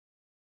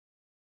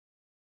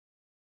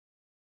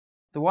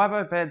The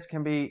Wibo beds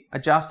can be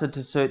adjusted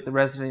to suit the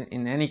resident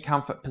in any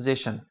comfort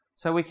position.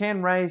 So we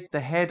can raise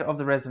the head of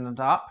the resident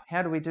up.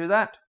 How do we do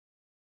that?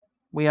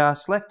 We are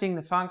selecting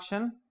the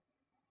function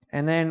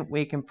and then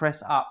we can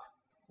press up.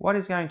 What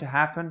is going to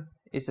happen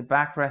is the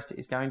backrest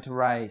is going to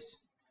raise.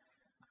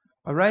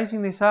 By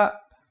raising this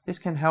up, this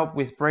can help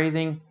with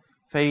breathing,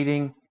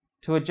 feeding.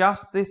 To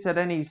adjust this at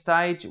any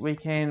stage, we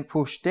can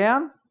push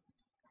down,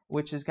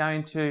 which is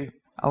going to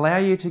allow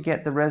you to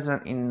get the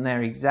resident in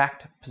their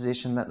exact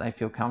position that they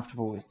feel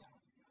comfortable with.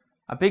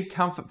 A big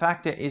comfort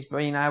factor is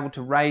being able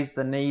to raise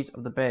the knees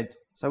of the bed.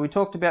 So we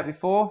talked about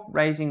before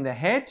raising the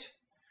head,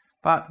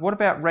 but what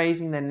about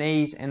raising their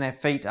knees and their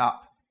feet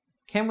up?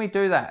 Can we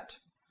do that?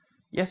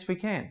 Yes, we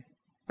can.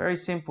 Very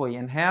simply.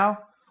 And how?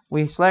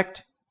 We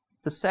select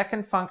the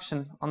second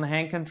function on the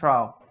hand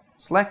control.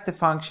 Select the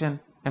function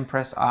and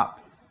press up.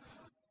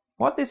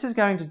 What this is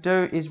going to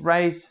do is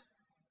raise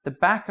the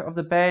back of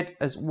the bed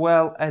as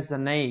well as the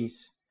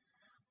knees.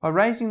 By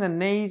raising the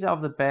knees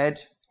of the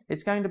bed,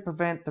 it's going to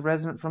prevent the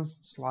resident from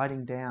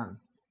sliding down.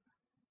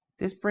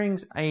 This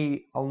brings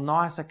a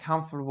nicer,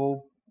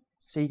 comfortable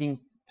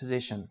seating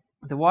position.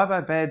 The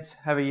Wibo beds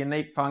have a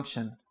unique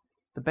function.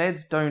 The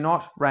beds do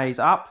not raise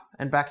up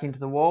and back into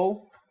the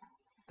wall.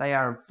 They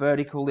are a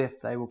vertical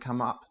lift. They will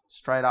come up,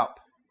 straight up.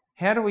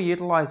 How do we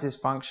utilize this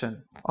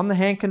function? On the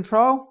hand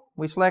control,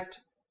 we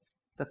select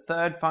the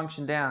third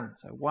function down.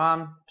 So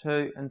 1,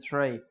 2, and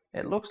 3.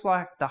 It looks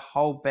like the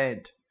whole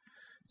bed.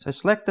 So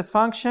select the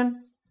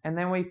function and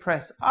then we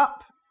press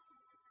up.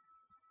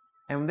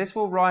 And this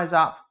will rise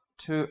up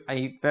to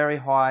a very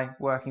high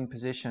working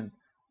position.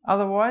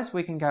 Otherwise,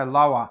 we can go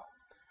lower.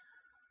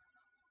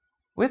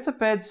 With the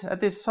beds at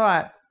this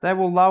site, they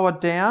will lower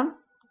down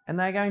and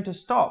they're going to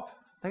stop.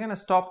 They're going to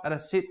stop at a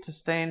sit to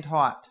stand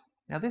height.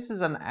 Now this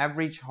is an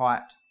average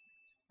height,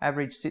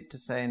 average sit to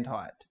stand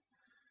height.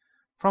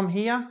 From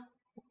here,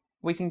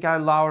 we can go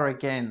lower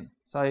again.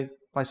 So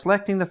by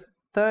selecting the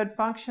third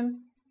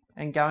function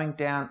and going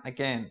down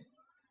again.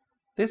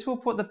 This will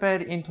put the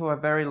bed into a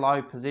very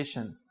low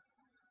position.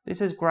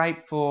 This is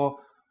great for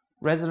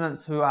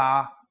residents who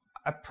are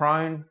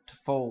prone to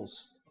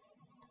falls.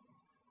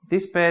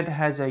 This bed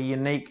has a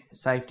unique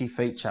safety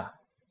feature.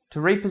 To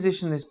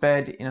reposition this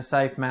bed in a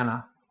safe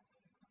manner,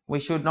 we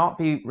should not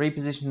be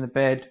repositioning the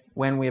bed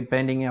when we are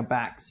bending our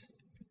backs.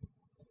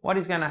 What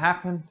is going to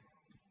happen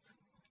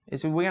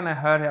is we're going to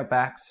hurt our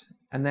backs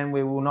and then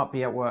we will not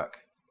be at work.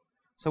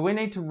 So we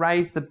need to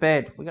raise the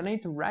bed. We're going to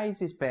need to raise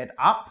this bed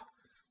up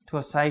to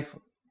a safe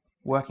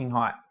working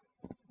height.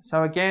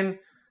 So again,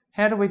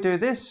 how do we do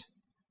this?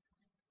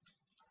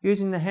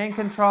 Using the hand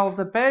control of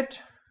the bed,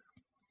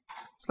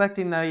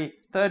 selecting the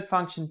third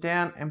function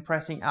down and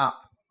pressing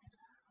up.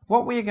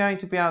 What we are going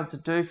to be able to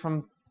do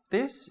from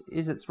this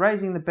is it's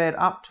raising the bed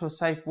up to a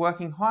safe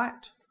working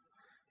height,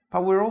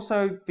 but we'll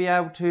also be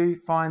able to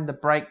find the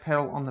brake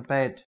pedal on the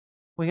bed.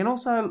 We can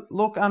also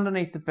look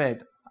underneath the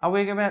bed. Are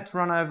we about to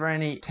run over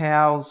any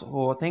towels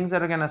or things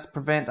that are going to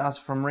prevent us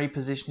from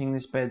repositioning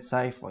this bed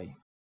safely?